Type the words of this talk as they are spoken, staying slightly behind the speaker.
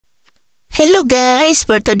Hello guys!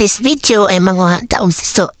 For today's video ay mga taong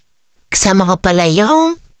suso. Kasama ko pala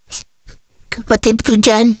yung kapatid ko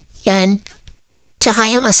dyan. Yan. Tsaka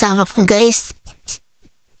yung asawa ko guys.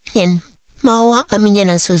 Yan. Mawa kami niya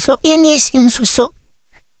ng suso. Yan is yung suso.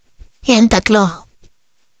 Yan, tatlo.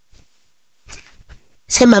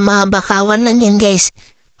 Sa mga bakawan lang yan guys.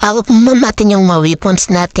 Ako pumamatin yung mga weapons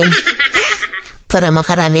natin. Para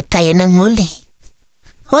makarami tayo ng huli.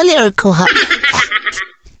 Huli or kuha.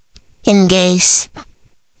 Yan guys.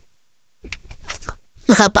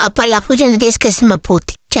 Nakapaapala ko dyan guys kasi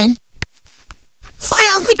maputi dyan.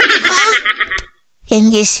 Yan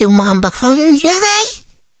guys yung mga bakawan dyan ay.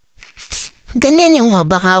 Ganyan yung mga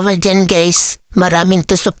bakawan dyan guys. Maraming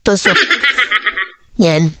tusok-tusok.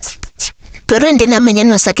 Yan. Pero hindi naman yan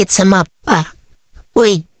masakit sa mapa.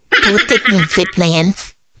 Uy, putik yung fit na yan.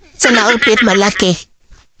 Sa naupit malaki.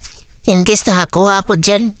 Yan guys nakakuha ako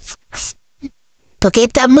dyan.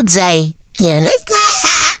 Pakita mo, Zay. Yan.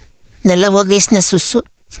 Dalawa guys na suso.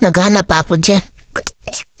 Naghanap ako dyan.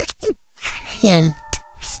 Yan.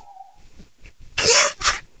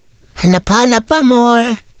 Hanap-hanap pa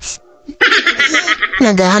more.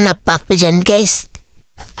 Naghahanap pa ako dyan guys.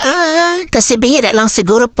 Kasi bihira lang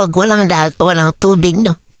siguro pag walang tubig,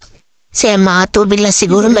 no? Kasi mga tubig lang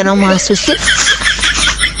siguro merong mga suso.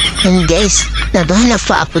 Yan guys. Naghahanap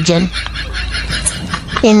pa ako dyan.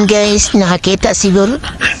 Yan guys, nakakita siguro.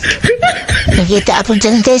 Nakita ako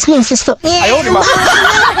dyan guys, may suso.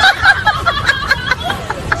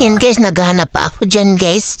 Yan guys, naghahanap pa ako dyan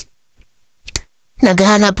guys.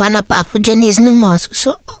 Naghahanap-hanap pa ako dyan is ng mga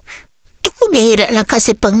suso. Bihira lang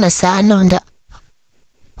kasi pag nasa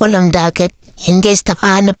walang dagat. Yan guys,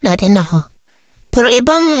 nakahanap na rin ako. Pero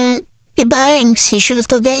iba yung seashell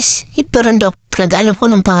to guys. Pero nag-alam ko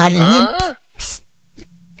ng pangalan yan.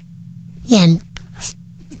 Yan.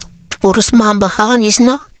 Puros mga bakawan is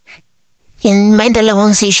no? Yan, may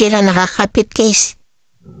dalawang seashell na nakakapit guys.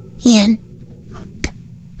 Yan.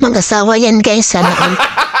 Mag-asawa yan guys. Sana all.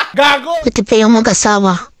 Gago! Pati pa yung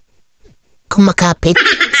mag-asawa. Kumakapit.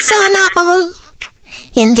 Sana all.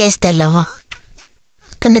 Yan guys, dalawa.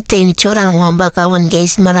 Ganito yung itsura ng mga bakawan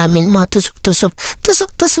guys. Maraming mga tusok-tusok.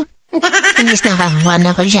 Tusok-tusok. Yan guys, nakakawa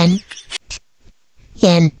na ko dyan.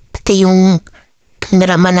 Yan. Pati yung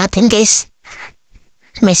cameraman natin guys.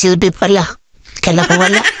 May silbi pala. Kala ko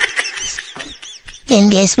wala.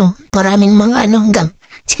 Yan guys mo. Maraming mga hanggang.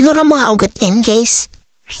 Siguro mga ugat yan guys.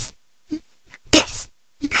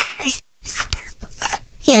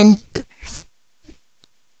 Yan.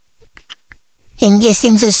 Yan guys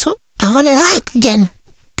yung suso. Ako na like dyan.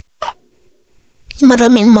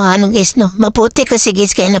 Maraming mga guys no. Maputi kasi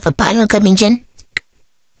guys kaya napapalo kami dyan.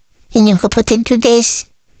 Yan yung kapatid ko guys.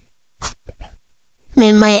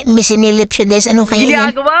 May sinilip siya guys. Ano kaya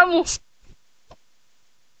yan? Ginagawa mo?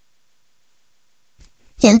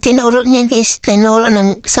 Yan, tinuro niya guys. Tinuro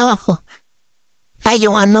ng asawa ko. Ay,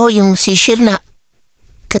 yung seashell na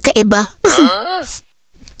kakaiba.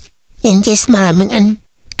 Yan guys, maraming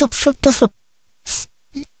tup-tup-tup.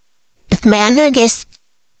 At may guys.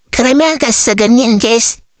 Karamihan kasi sa ganyan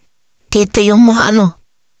guys. Dito yung mga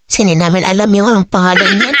sini namin alam yung anong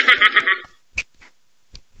pangalan yan.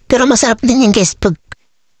 Pero masarap din yan guys pag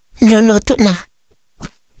niluluto na.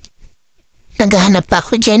 Naghahanap pa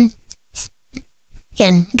ako dyan.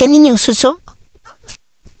 Yan, ganyan yung suso.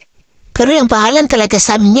 Pero yung pangalan talaga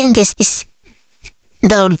sa amin yan guys is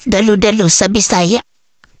dalu-dalu sa Bisaya.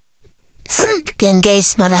 Yan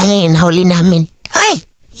guys, maraming huli namin. Ay!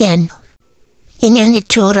 Yan. Yan yung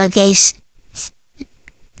itsura guys.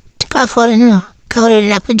 Tsaka kahuli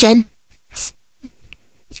na ako dyan.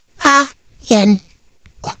 Yan.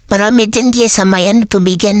 Marami din guys sa mayan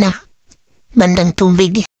tubigan na. Bandang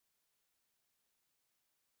tubig.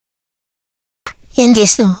 Yan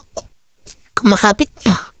guys no. Kumakapit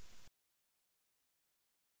na.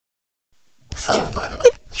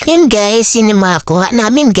 Yan guys, yun yung makakuha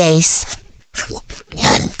namin guys.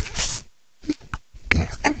 Yan.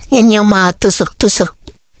 Yan yung mga tusok-tusok.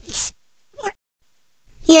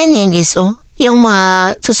 Yan guys oh. Yung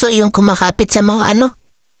mga suso yung kumakapit sa mga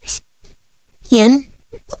Yan.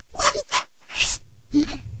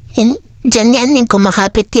 Diyan yan yung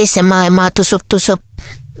kumakapit guys sa mga tusok-tusok.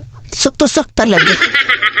 Tusok-tusok talaga.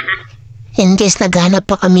 Yan guys, naghanap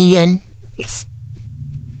pa kami yan.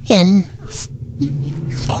 Yan.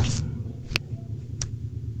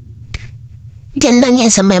 Diyan lang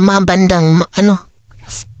yan sa may mga bandang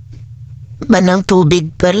bandang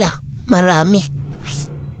tubig pala. Marami.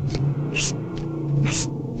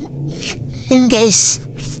 Yan guys.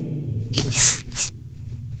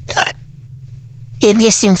 Yan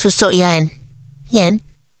guys yung suso yan. Yan.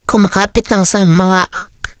 Kumakapit lang sa mga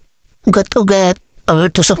ugat-ugat, o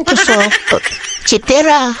tusok-tusok, o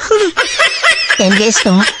chitera. Yan guys,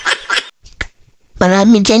 no?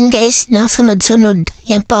 Marami dyan guys, na sunod-sunod.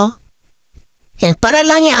 Yan po. Yan, para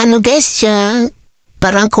lang yung ano guys, yung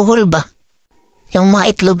parang kuhol ba? Yung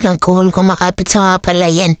mga itlog ng kuhol kumakapit sa mga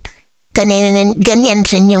palayan. Ganyan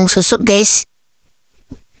rin yung suso guys.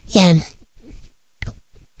 Yan.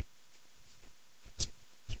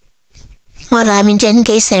 Maraming dyan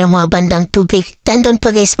guys sa mga bandang tubig. Tandon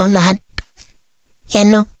pa guys mga lahat.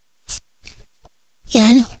 Yan no.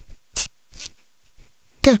 Yan.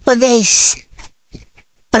 Ito pa guys.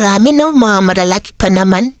 Marami no, mga malalaki pa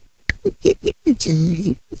naman.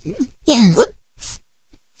 Yan.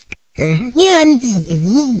 Yan.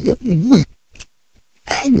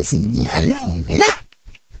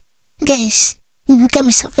 Guys,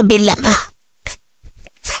 kami sa kabila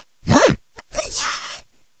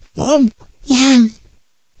Yan.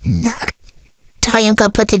 Tsaka yung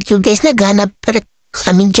kapatid ko guys, naghanap pa rin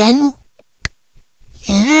kami dyan.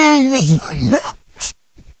 Yan.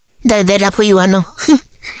 Dala po yung ano.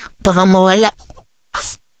 Baka mawala.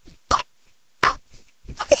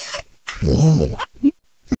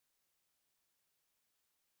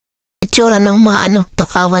 Itsura ng mga ano,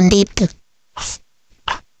 bakawan dito.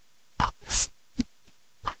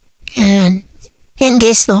 Yan. Yan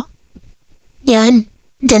guys, no? Yan.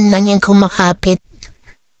 Diyan lang yan kumakapit.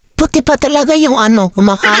 Puti pa talaga yung ano,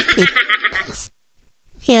 kumakapit.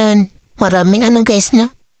 Yan. Maraming ano guys,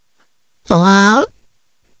 no? Mga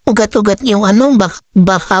ugat-ugat yung ano,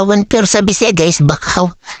 bakawan. Pero sa Bisaya guys,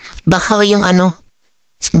 bakaw. Bakaw yung ano,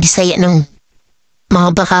 Bisaya ng mga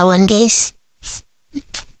bakawan guys.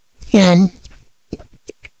 Yan.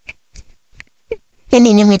 Yan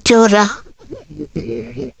yung itsura.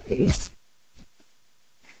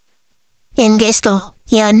 Yan guys to.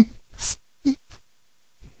 Yan.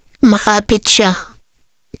 Makapit siya.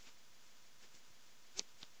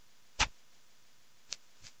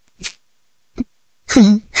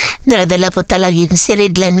 Dala-dala po talaga yung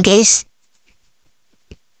siridlan guys.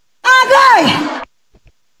 Agay!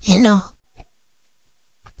 Yan o.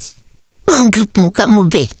 Ang group mukha mo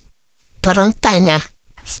be. Parang tanga.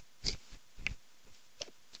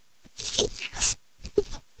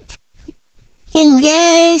 Yan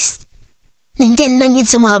guys. Nandyan lang yun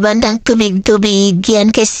sa mga bandang tubig-tubig.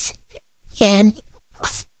 Yan guys. Yan.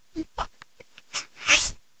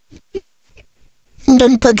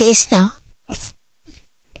 Doon pa guys na.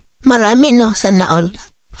 Marami no sa naol.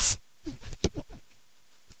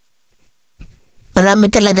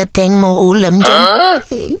 Marami talaga tayong mga ulam dyan.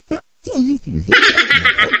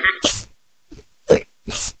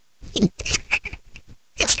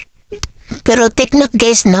 Pero take note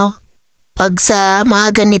guys, no? Pag sa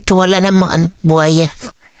mga ganito, wala namang buhaya.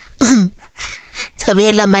 Sabi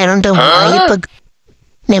nila, mayroon daw buhaya. Pag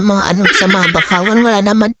may mga ano sa mga bakawan, wala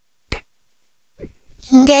naman.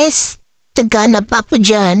 Guys, naghanap ako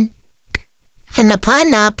dyan.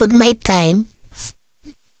 Hanap-hanap pag may time.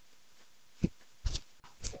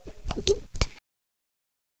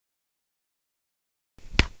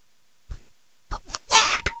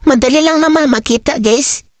 Madali lang naman makita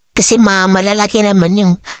guys. Kasi malalaki naman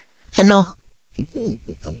yung ano.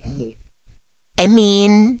 I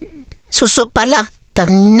mean, suso pala.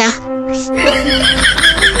 Tangina.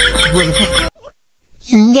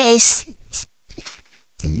 Yan guys.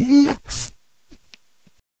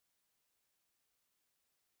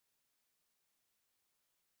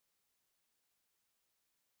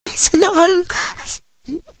 Sana all.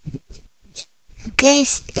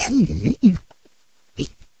 Guys.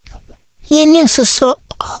 Yan yung suso.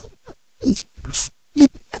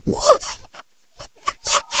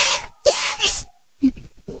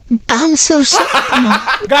 Ang suso.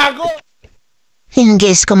 Gago! Yan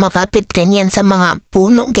guys, kumakapit rin yan sa mga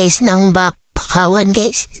puno guys ng bakawan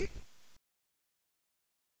guys.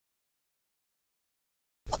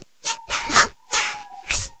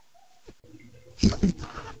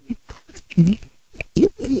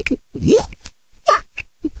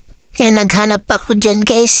 Kaya naghanap ako dyan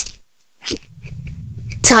guys.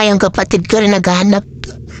 Saka yung kapatid ko rin naghanap.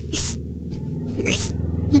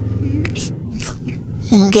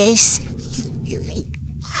 Guys.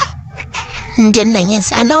 Diyan lang yan.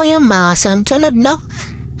 Ano yung mga sunod, no?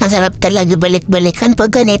 Ang sarap talaga balik-balikan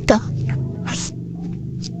pag ganito.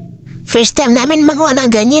 First time namin magawa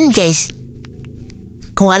ng ganyan, guys.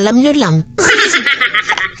 Kung alam nyo lang.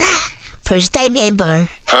 First time ever.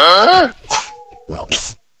 Huh?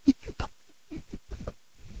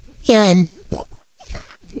 Yan.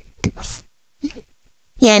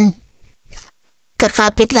 Yan.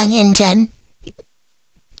 Kakapit lang yan dyan.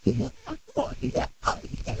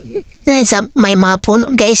 May mga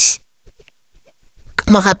puno, guys.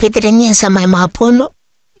 makapit rin yan sa may mga puno.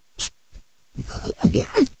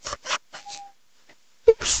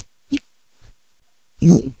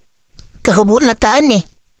 Kahubo na taan eh.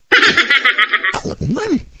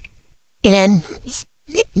 Yan.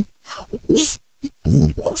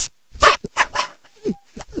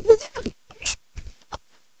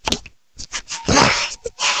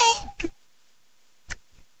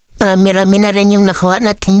 Marami-rami na rin yung nakuha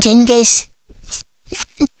natin dyan, guys.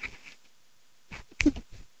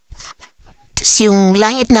 Tapos yung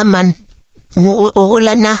langit naman,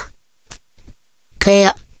 uulan na.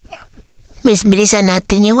 Kaya, mas bilisan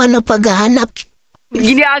natin yung paghahanap.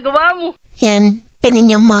 Ginagawa mo. Yan,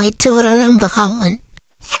 kanin yung mga itsura ng bakawan.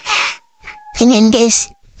 Ganyan,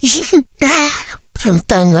 guys. Parang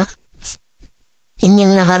tanga. Yan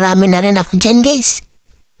yung nakarami na rin ako dyan, guys.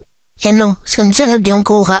 Yan o, sunod yung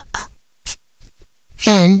kuha.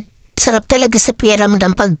 Yan, sarap talaga sa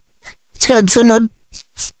piramdam pag sunod-sunod.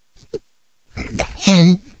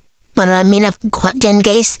 Yan, marami na kuha dyan,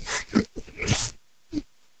 guys.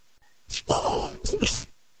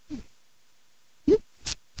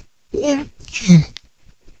 Yan.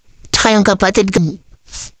 Tsaka yung kapatid ko.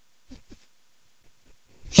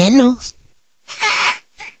 Yan o.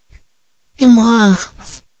 Yung mga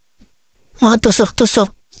tusok-tusok.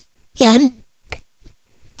 Yan.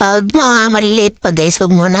 Pag mga maliliit pa, guys,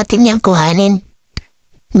 huwag mo natin yan kuhanin.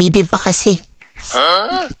 Bibi pa kasi.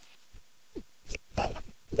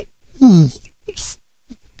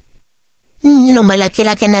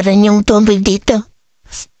 Malaki-laki na rin yung tubig dito.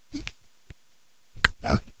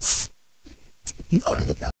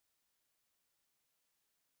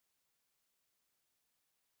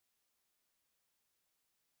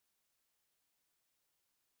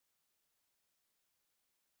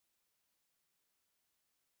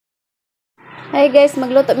 Hi guys,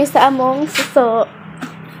 magluto mi sa among suso.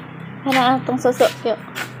 Hana ang tong suso kyo.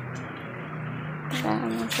 Hana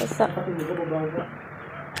ang suso.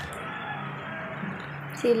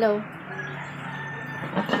 Silaw.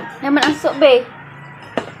 Naman ang suso, be.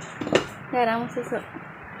 Hana ang suso.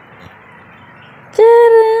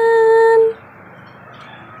 Charan!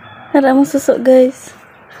 Hana ang suso, guys.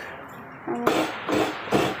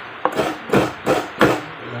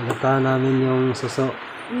 Nagata namin yung suso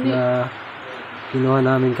na kinuha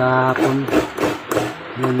namin kahapon.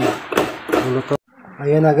 Yun, luto.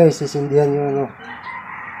 Ayan na guys, sisindihan yung ano.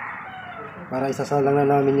 Para isasalang na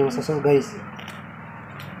namin yung suso, guys.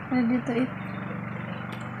 Ano dito eh?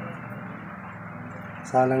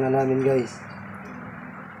 Salang na namin, guys.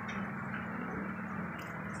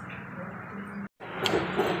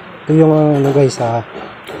 Ito yung ano guys,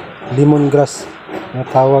 lemongrass na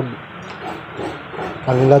tawag.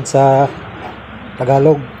 Kalulad sa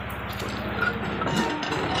Tagalog.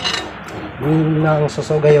 Yung na ang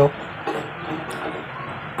suso gayo.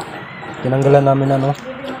 Tinanggalan namin ano.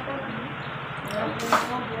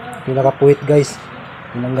 Pinakapuwit guys.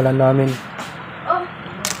 Tinanggalan namin.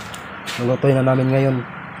 Lulutuin na namin ngayon.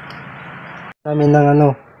 Namin ng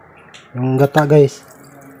ano. Yung gata guys.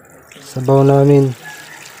 Sabaw namin.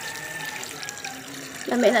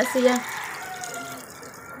 Lami na siya.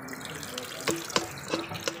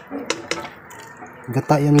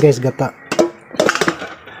 Gata yan guys, gata.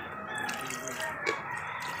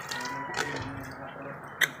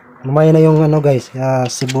 Lumaya na yung ano guys,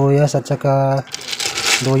 sibuyas at saka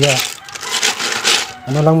luya.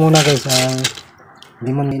 Ano lang muna guys,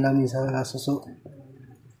 limon namin sa suso.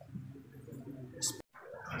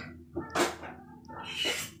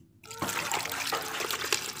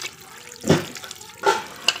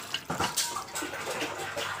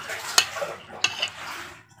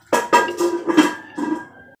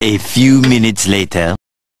 A few minutes later.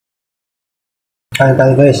 Kain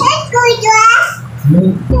tayo guys.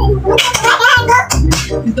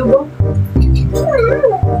 Dito ba?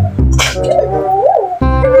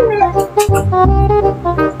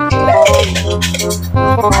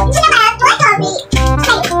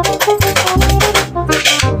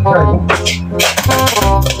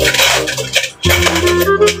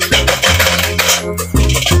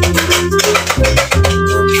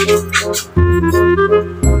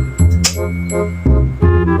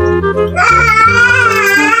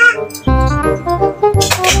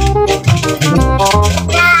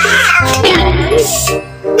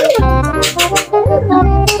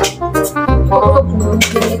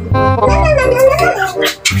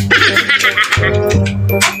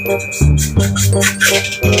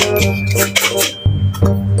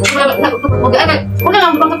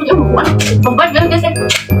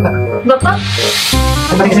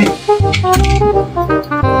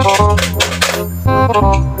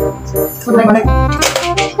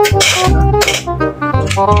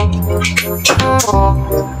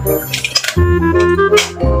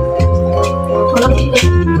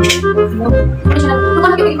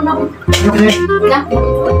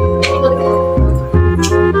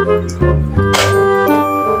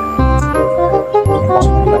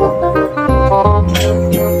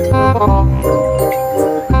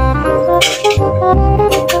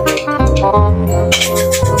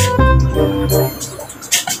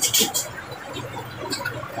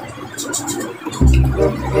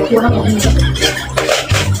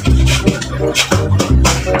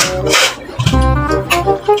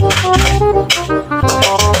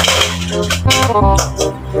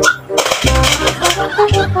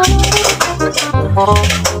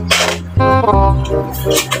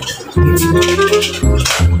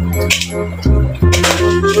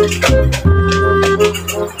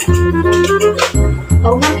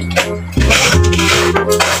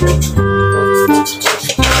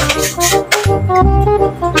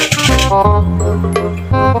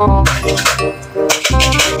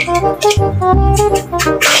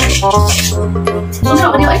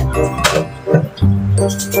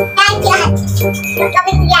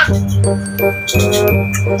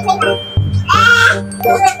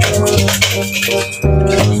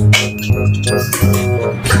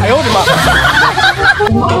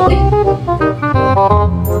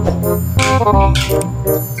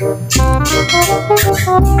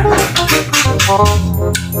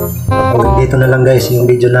 Dito na lang guys yung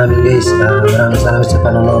video namin guys. Maraming salamat sa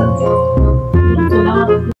panonood.